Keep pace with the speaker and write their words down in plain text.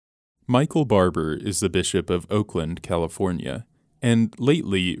Michael Barber is the Bishop of Oakland, California, and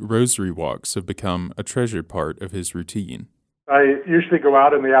lately rosary walks have become a treasured part of his routine. I usually go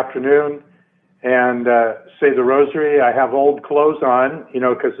out in the afternoon and say the rosary. I have old clothes on,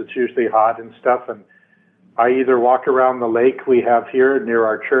 because it's usually hot and stuff, and I either walk around the lake we have here near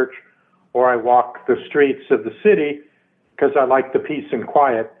our church, or I walk the streets of the city because I like the peace and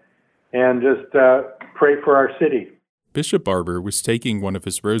quiet, and just pray for our city. Bishop Barber was taking one of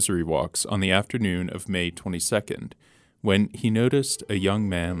his rosary walks on the afternoon of May 22nd when he noticed a young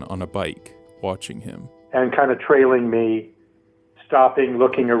man on a bike watching him. And kind of trailing me, stopping,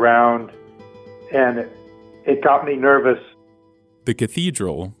 looking around, and it got me nervous. The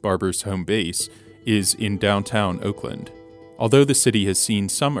cathedral, Barber's home base, is in downtown Oakland. Although the city has seen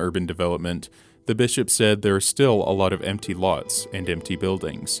some urban development, the bishop said there are still a lot of empty lots and empty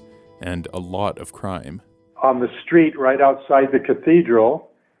buildings, and a lot of crime. On the street right outside the cathedral,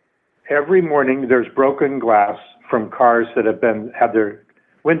 every morning there's broken glass from cars that have had their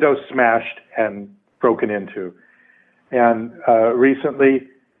windows smashed and broken into. And recently,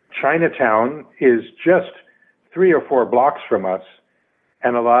 Chinatown is just 3 or 4 blocks from us,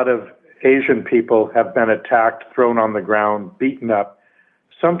 and a lot of Asian people have been attacked, thrown on the ground, beaten up,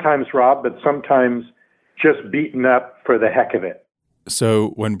 sometimes robbed, but sometimes just beaten up for the heck of it. So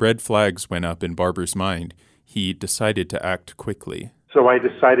when red flags went up in Barber's mind, he decided to act quickly. So I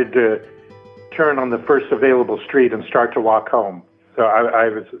decided to turn on the first available street and start to walk home. So I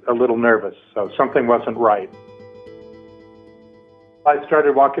was a little nervous, so something wasn't right. I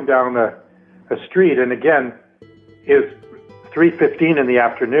started walking down a street, and again, it was 3:15 in the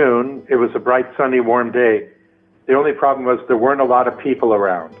afternoon. It was a bright, sunny, warm day. The only problem was there weren't a lot of people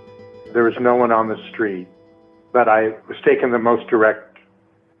around. There was no one on the street, but I was taking the most direct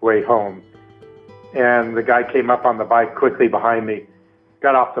way home. And the guy came up on the bike quickly behind me,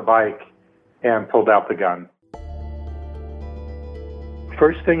 got off the bike, and pulled out the gun.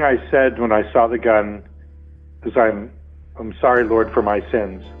 First thing I said when I saw the gun is, I'm sorry, Lord, for my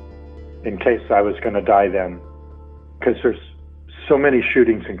sins, in case I was going to die then. Because there's so many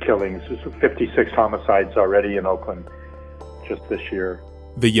shootings and killings. There's 56 homicides already in Oakland just this year.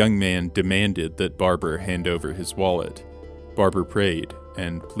 The young man demanded that Barber hand over his wallet. Barber prayed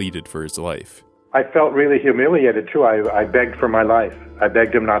and pleaded for his life. I felt really humiliated, too. I begged for my life. I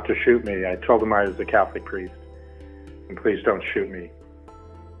begged him not to shoot me. I told him I was a Catholic priest, and please don't shoot me.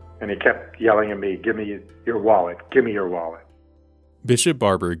 And he kept yelling at me, give me your wallet, give me your wallet. Bishop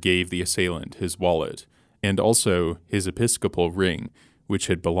Barber gave the assailant his wallet, and also his Episcopal ring, which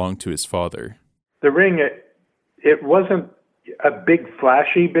had belonged to his father. The ring, it wasn't a big,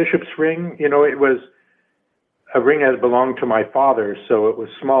 flashy bishop's ring. It was a ring that belonged to my father, so it was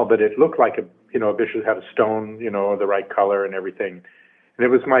small, but it looked like a bishop had a stone, the right color and everything. And it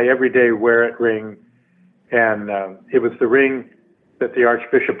was my everyday wear-it ring, and it was the ring that the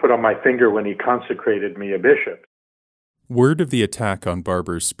Archbishop put on my finger when he consecrated me a bishop. Word of the attack on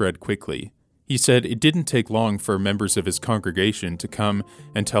Barber spread quickly. He said it didn't take long for members of his congregation to come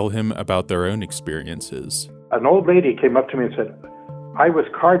and tell him about their own experiences. An old lady came up to me and said, I was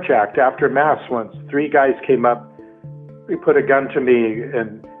carjacked after Mass once. 3 guys came up, they put a gun to me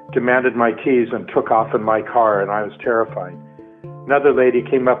and demanded my keys and took off in my car, and I was terrified. Another lady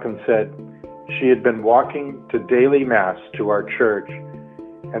came up and said she had been walking to daily Mass to our church,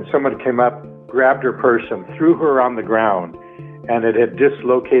 and someone came up, grabbed her purse, and threw her on the ground, and it had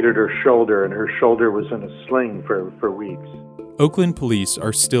dislocated her shoulder, and her shoulder was in a sling for weeks. Oakland police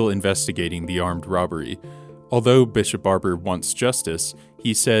are still investigating the armed robbery. Although Bishop Barber wants justice,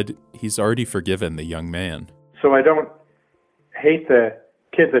 he said he's already forgiven the young man. So I don't hate the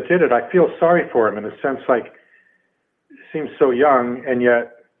kid that did it. I feel sorry for him in a sense, like, he seems so young, and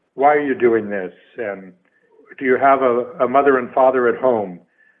yet, why are you doing this? And do you have a mother and father at home,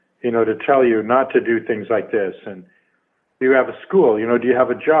 to tell you not to do things like this? And do you have a school? Do you have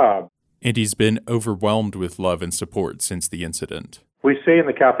a job? And he's been overwhelmed with love and support since the incident. We say in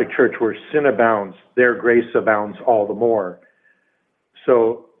the Catholic Church, where sin abounds, there grace abounds all the more.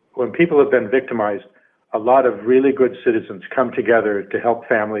 So when people have been victimized, a lot of really good citizens come together to help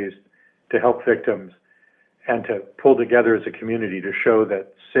families, to help victims, and to pull together as a community to show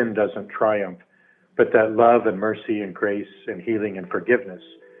that sin doesn't triumph, but that love and mercy and grace and healing and forgiveness,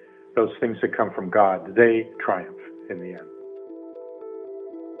 those things that come from God, they triumph in the end.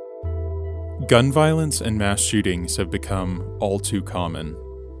 Gun violence and mass shootings have become all too common.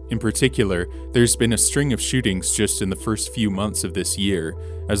 In particular, there's been a string of shootings just in the first few months of this year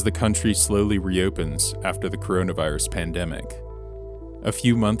as the country slowly reopens after the coronavirus pandemic. A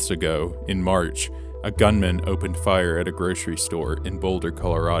few months ago, in March, a gunman opened fire at a grocery store in Boulder,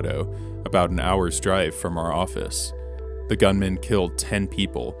 Colorado, about an hour's drive from our office. The gunman killed 10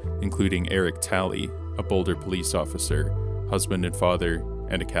 people, including Eric Talley, a Boulder police officer, husband and father,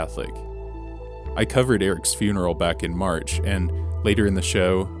 and a Catholic. I covered Eric's funeral back in March, and later in the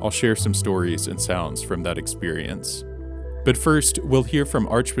show, I'll share some stories and sounds from that experience. But first, we'll hear from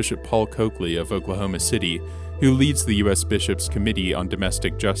Archbishop Paul Coakley of Oklahoma City, who leads the U.S. Bishops' Committee on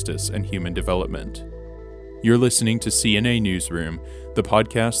Domestic Justice and Human Development. You're listening to CNA Newsroom, the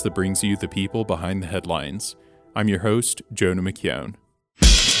podcast that brings you the people behind the headlines. I'm your host, Jonah McKeown.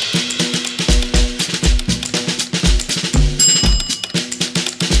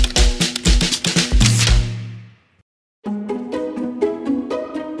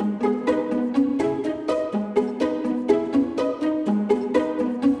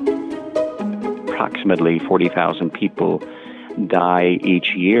 Approximately 40,000 people die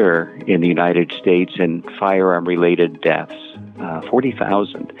each year in the United States in firearm-related deaths.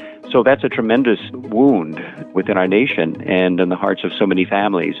 40,000. So that's a tremendous wound within our nation and in the hearts of so many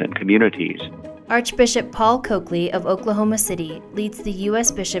families and communities. Archbishop Paul Coakley of Oklahoma City leads the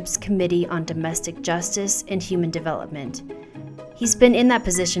U.S. Bishops' Committee on Domestic Justice and Human Development. He's been in that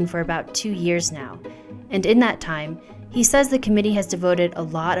position for about 2 years now, and in that time, he says the committee has devoted a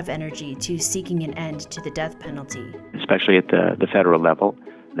lot of energy to seeking an end to the death penalty. Especially at the federal level,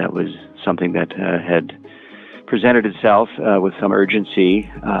 that was something that had presented itself with some urgency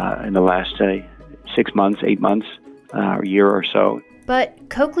in the last 6 months, 8 months, or a year or so. But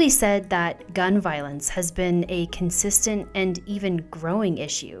Coakley said that gun violence has been a consistent and even growing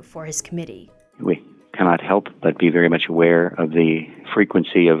issue for his committee. We cannot help but be very much aware of the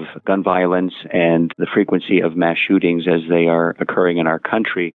frequency of gun violence and the frequency of mass shootings as they are occurring in our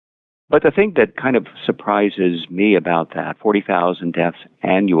country. But the thing that kind of surprises me about that, 40,000 deaths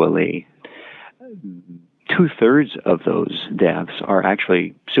annually, 2/3 of those deaths are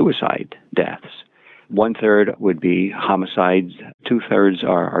actually suicide deaths. 1/3 would be homicides, 2/3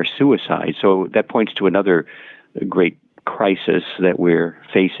 are suicides. So that points to another great crisis that we're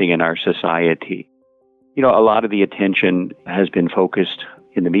facing in our society. You know, a lot of the attention has been focused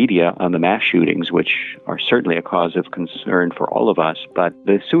in the media on the mass shootings, which are certainly a cause of concern for all of us, but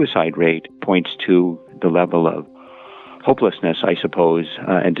the suicide rate points to the level of hopelessness, I suppose,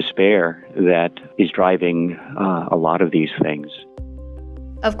 and despair that is driving a lot of these things.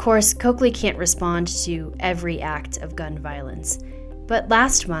 Of course, Coakley can't respond to every act of gun violence, but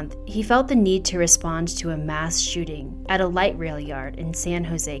last month he felt the need to respond to a mass shooting at a light rail yard in San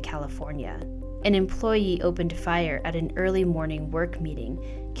Jose, California. An employee opened fire at an early morning work meeting,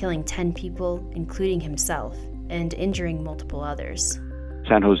 killing 10 people, including himself, and injuring multiple others.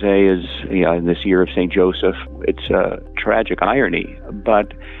 San Jose is, in this year of St. Joseph, it's a tragic irony,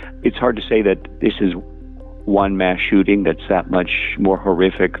 but it's hard to say that this is one mass shooting that's that much more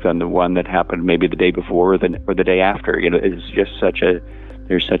horrific than the one that happened maybe the day before or the day after. You know, it's just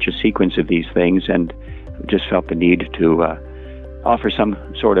there's such a sequence of these things, and just felt the need to offer some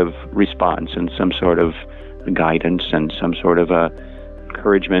sort of response and some sort of guidance and some sort of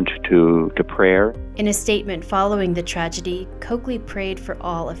encouragement to prayer. In a statement following the tragedy, Coakley prayed for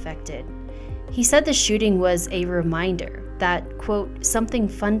all affected. He said the shooting was a reminder that, quote, something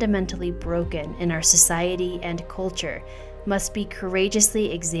fundamentally broken in our society and culture must be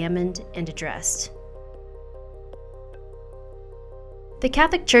courageously examined and addressed. The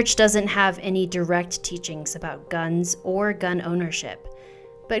Catholic Church doesn't have any direct teachings about guns or gun ownership,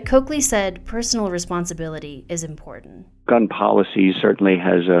 but Coakley said personal responsibility is important. Gun policy certainly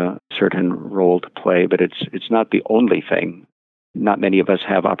has a certain role to play, but it's not the only thing. Not many of us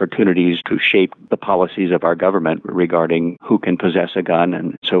have opportunities to shape the policies of our government regarding who can possess a gun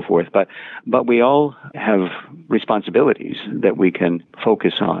and so forth, but we all have responsibilities that we can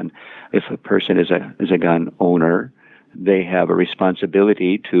focus on. If a person is a gun owner, they have a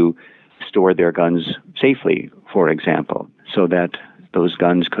responsibility to store their guns safely, for example, so that those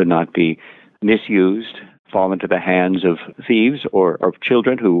guns could not be misused, fall into the hands of thieves or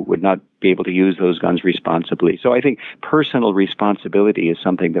children who would not be able to use those guns responsibly. So I think personal responsibility is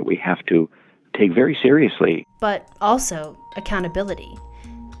something that we have to take very seriously. But also accountability.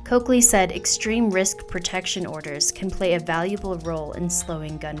 Coakley said extreme risk protection orders can play a valuable role in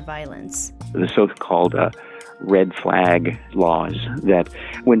slowing gun violence. The so-called red flag laws, that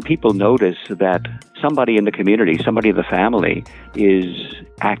when people notice that somebody in the community, somebody in the family is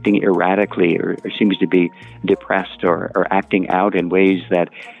acting erratically or seems to be depressed or acting out in ways that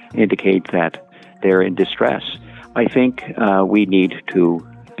indicate that they're in distress, I think we need to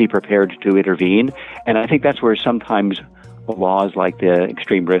be prepared to intervene. And I think that's where sometimes laws like the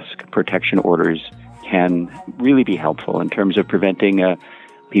extreme risk protection orders can really be helpful in terms of preventing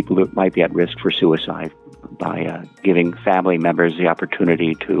people who might be at risk for suicide by giving family members the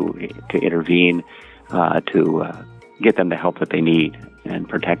opportunity to intervene, to get them the help that they need and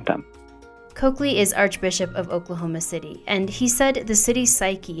protect them. Coakley is Archbishop of Oklahoma City, and he said the city's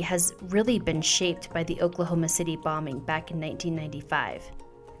psyche has really been shaped by the Oklahoma City bombing back in 1995.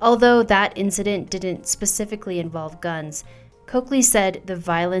 Although that incident didn't specifically involve guns, Coakley said the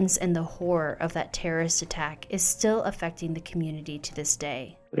violence and the horror of that terrorist attack is still affecting the community to this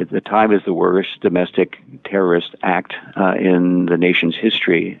day. At the time, is the worst domestic terrorist act in the nation's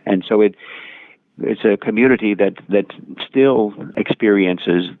history, and so it's a community that still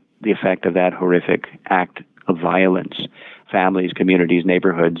experiences the effect of that horrific act of violence. Families, communities,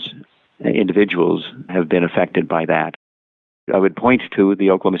 neighborhoods, individuals have been affected by that. I would point to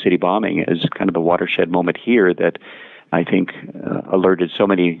the Oklahoma City bombing as kind of a watershed moment here that I think alerted so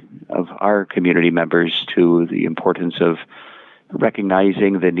many of our community members to the importance of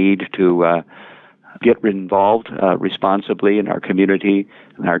recognizing the need to get involved responsibly in our community,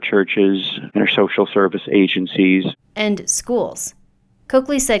 in our churches, in our social service agencies. And schools.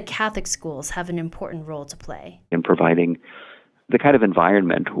 Coakley said Catholic schools have an important role to play in providing the kind of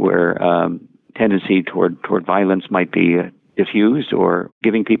environment where tendency toward violence might be diffused or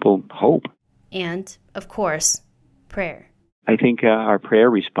giving people hope. And, of course, prayer. I think our prayer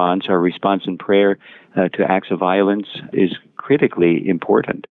response, our response in prayer to acts of violence is critically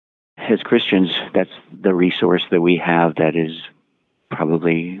important. As Christians, that's the resource that we have that is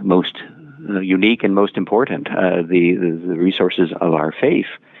probably most unique and most important, the resources of our faith,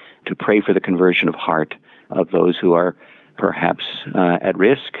 to pray for the conversion of heart of those who are perhaps at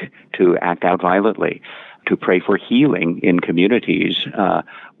risk to act out violently, to pray for healing in communities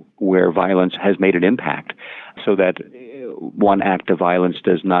where violence has made an impact, so that one act of violence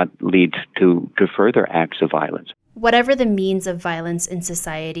does not lead to further acts of violence. Whatever the means of violence in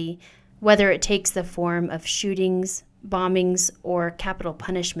society, whether it takes the form of shootings, bombings, or capital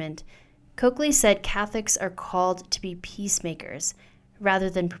punishment, Coakley said Catholics are called to be peacemakers rather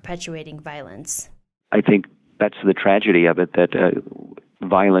than perpetuating violence. I think that's the tragedy of it, that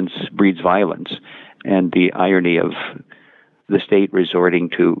violence breeds violence. And the irony of the state resorting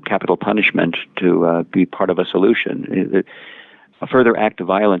to capital punishment to be part of a solution. A further act of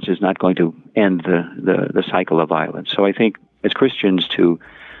violence is not going to end the cycle of violence. So I think as Christians to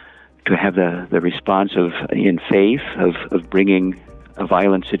have the response in faith of bringing a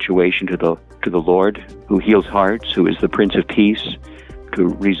violent situation to the Lord, who heals hearts, who is the Prince of Peace, to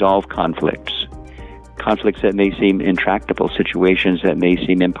resolve conflicts that may seem intractable, situations that may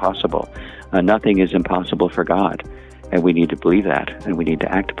seem impossible. Nothing is impossible for God, and we need to believe that, and we need to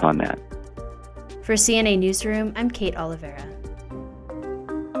act upon that. For CNA Newsroom, I'm Kate Oliveira.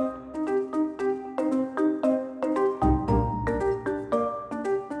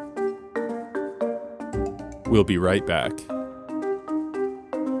 We'll be right back.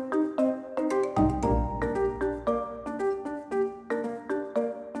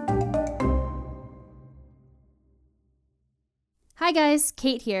 Hi guys,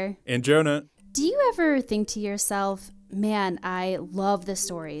 Kate here. And Jonah. Do you ever think to yourself, man, I love the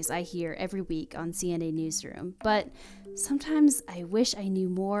stories I hear every week on CNA Newsroom, but sometimes I wish I knew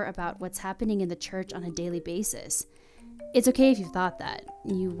more about what's happening in the church on a daily basis. It's okay if you've thought that.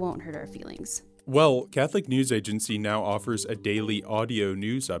 You won't hurt our feelings. Well, Catholic News Agency now offers a daily audio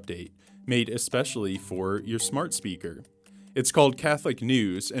news update made especially for your smart speaker. It's called Catholic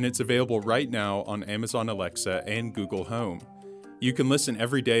News, and it's available right now on Amazon Alexa and Google Home. You can listen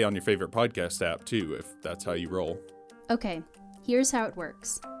every day on your favorite podcast app, too, if that's how you roll. Okay, here's how it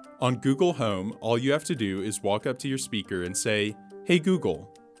works. On Google Home, all you have to do is walk up to your speaker and say, "Hey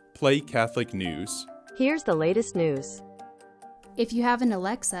Google, play Catholic News." Here's the latest news. If you have an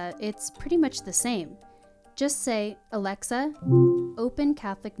Alexa, it's pretty much the same. Just say, "Alexa, open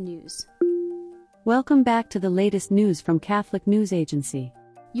Catholic News." Welcome back to the latest news from Catholic News Agency.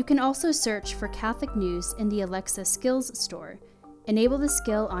 You can also search for Catholic News in the Alexa Skills Store. Enable the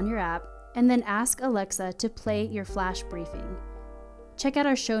skill on your app, and then ask Alexa to play your flash briefing. Check out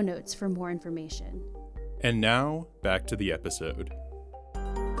our show notes for more information. And now, back to the episode.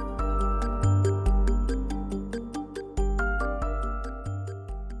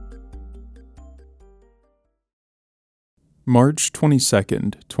 March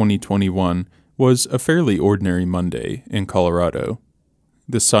 22nd, 2021 was a fairly ordinary Monday in Colorado.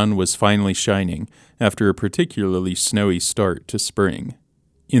 The sun was finally shining after a particularly snowy start to spring.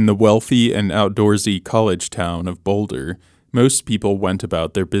 In the wealthy and outdoorsy college town of Boulder, most people went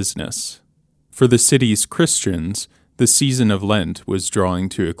about their business. For the city's Christians, the season of Lent was drawing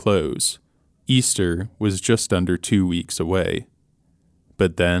to a close. Easter was just under 2 weeks away.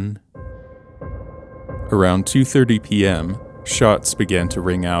 But then, around 2:30 p.m., shots began to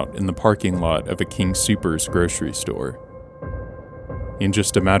ring out in the parking lot of a King Soopers grocery store. In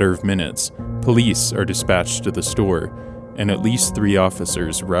just a matter of minutes, police are dispatched to the store, and at least 3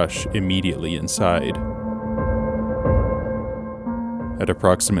 officers rush immediately inside. At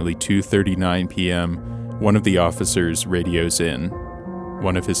approximately 2:39 p.m., one of the officers radios in.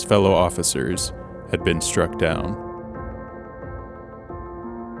 One of his fellow officers had been struck down.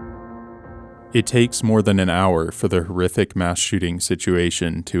 It takes more than an hour for the horrific mass shooting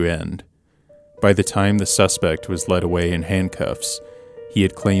situation to end. By the time the suspect was led away in handcuffs, he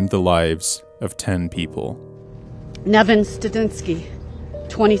had claimed the lives of 10 people. Nevin Studinsky,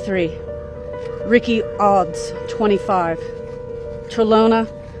 23. Ricky Odds, 25. Trelona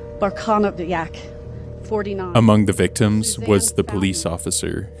Barkanoviak, 49. Among the victims was the police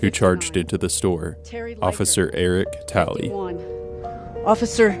officer who charged into the store, Officer Eric Talley. 51.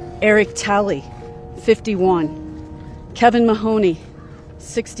 Officer Eric Talley, 51. Kevin Mahoney,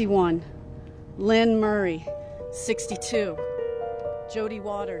 61. Lynn Murray, 62. Jody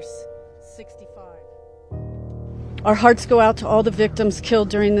Waters, 65. Our hearts go out to all the victims killed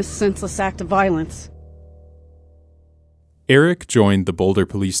during this senseless act of violence. Eric joined the Boulder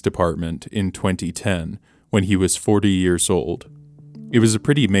Police Department in 2010 when he was 40 years old. It was a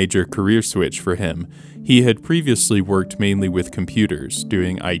pretty major career switch for him. He had previously worked mainly with computers,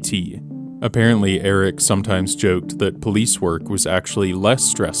 doing IT. Apparently, Eric sometimes joked that police work was actually less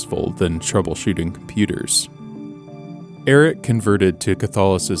stressful than troubleshooting computers. Eric converted to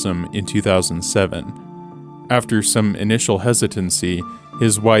Catholicism in 2007. After some initial hesitancy,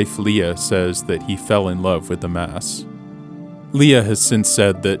 his wife Leah says that he fell in love with the Mass. Leah has since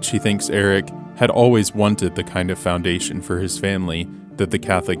said that she thinks Eric had always wanted the kind of foundation for his family that the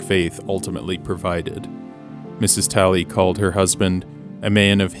Catholic faith ultimately provided. Mrs. Talley called her husband a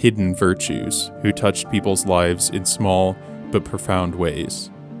man of hidden virtues who touched people's lives in small but profound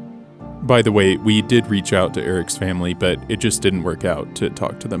ways. By the way, we did reach out to Eric's family, but it just didn't work out to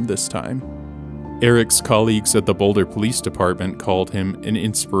talk to them this time. Eric's colleagues at the Boulder Police Department called him an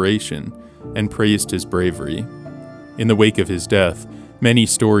inspiration and praised his bravery. In the wake of his death, many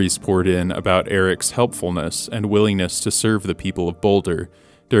stories poured in about Eric's helpfulness and willingness to serve the people of Boulder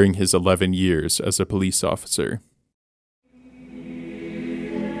during his 11 years as a police officer.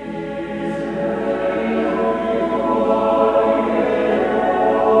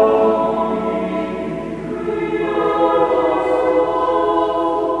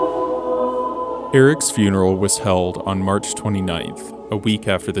 Eric's funeral was held on March 29th, a week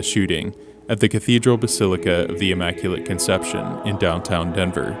after the shooting, at the Cathedral Basilica of the Immaculate Conception in downtown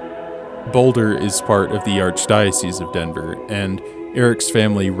Denver. Boulder is part of the Archdiocese of Denver, and Eric's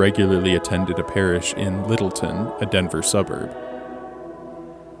family regularly attended a parish in Littleton, a Denver suburb.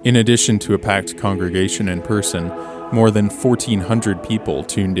 In addition to a packed congregation in person, more than 1,400 people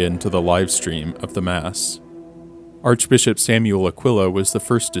tuned in to the live stream of the Mass. Archbishop Samuel Aquila was the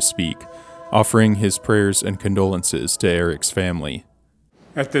first to speak, offering his prayers and condolences to Eric's family.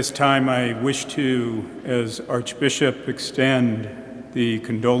 At this time, I wish to, as Archbishop, extend the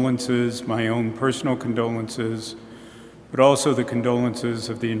condolences, my own personal condolences, but also the condolences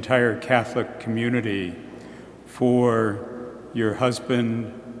of the entire Catholic community for your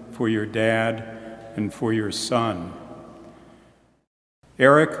husband, for your dad, and for your son.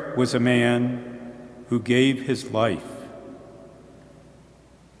 Eric was a man who gave his life.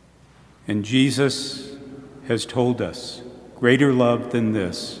 And Jesus has told us, greater love than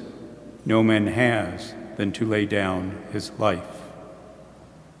this, no man has than to lay down his life.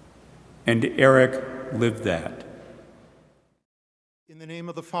 And Eric lived that. In the name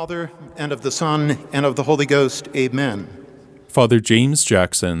of the Father, and of the Son, and of the Holy Ghost, amen. Father James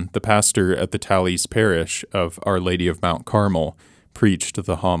Jackson, the pastor at the Talleys Parish of Our Lady of Mount Carmel, preached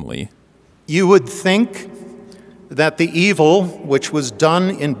the homily. You would think that the evil which was done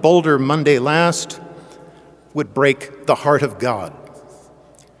in Boulder Monday last would break the heart of God.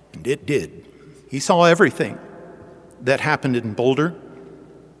 And it did. He saw everything that happened in Boulder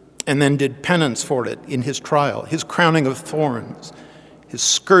and then did penance for it in his trial, his crowning of thorns, his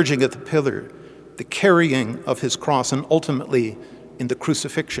scourging at the pillar, the carrying of his cross, and ultimately in the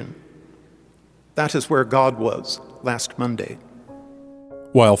crucifixion. That is where God was last Monday.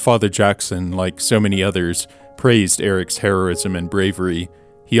 While Father Jackson, like so many others, praised Eric's heroism and bravery,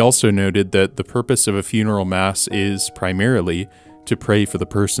 he also noted that the purpose of a funeral mass is, primarily, to pray for the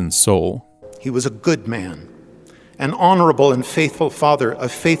person's soul. He was a good man, an honorable and faithful father, a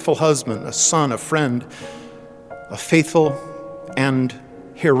faithful husband, a son, a friend, a faithful and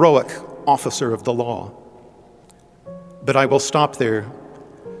heroic, officer of the law. But I will stop there,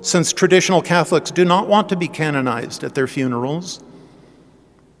 since traditional Catholics do not want to be canonized at their funerals.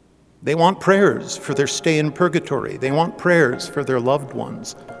 They want prayers for their stay in purgatory. They want prayers for their loved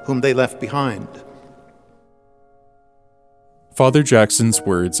ones whom they left behind. Father Jackson's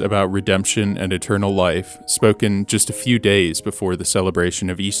words about redemption and eternal life, spoken just a few days before the celebration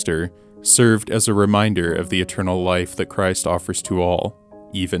of Easter, served as a reminder of the eternal life that Christ offers to all,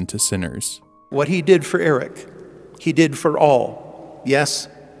 even to sinners. What he did for Eric, he did for all. Yes,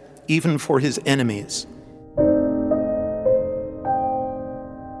 even for his enemies.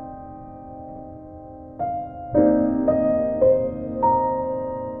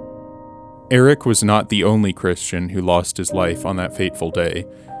 Eric was not the only Christian who lost his life on that fateful day.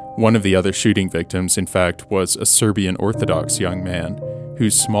 One of the other shooting victims, in fact, was a Serbian Orthodox young man,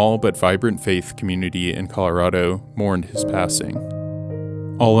 whose small but vibrant faith community in Colorado mourned his passing.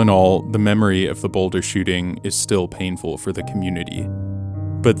 All in all, the memory of the Boulder shooting is still painful for the community.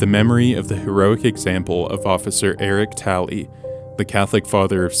 But the memory of the heroic example of Officer Eric Talley, the Catholic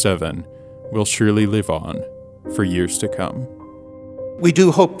father of 7, will surely live on for years to come. We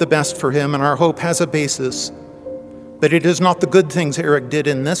do hope the best for him, and our hope has a basis. But it is not the good things Eric did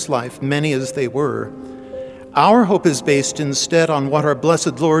in this life, many as they were. Our hope is based instead on what our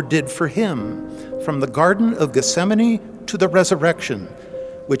blessed Lord did for him, from the Garden of Gethsemane to the resurrection,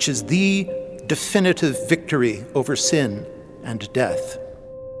 which is the definitive victory over sin and death.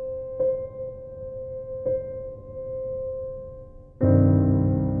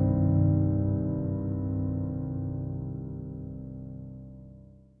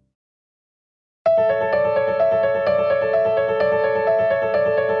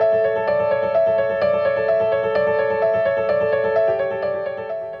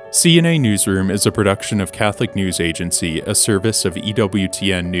 CNA Newsroom is a production of Catholic News Agency, a service of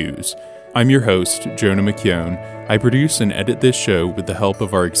EWTN News. I'm your host, Jonah McKeown. I produce and edit this show with the help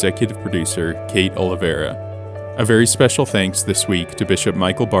of our executive producer, Kate Oliveira. A very special thanks this week to Bishop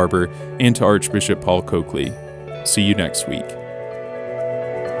Michael Barber and to Archbishop Paul Coakley. See you next week.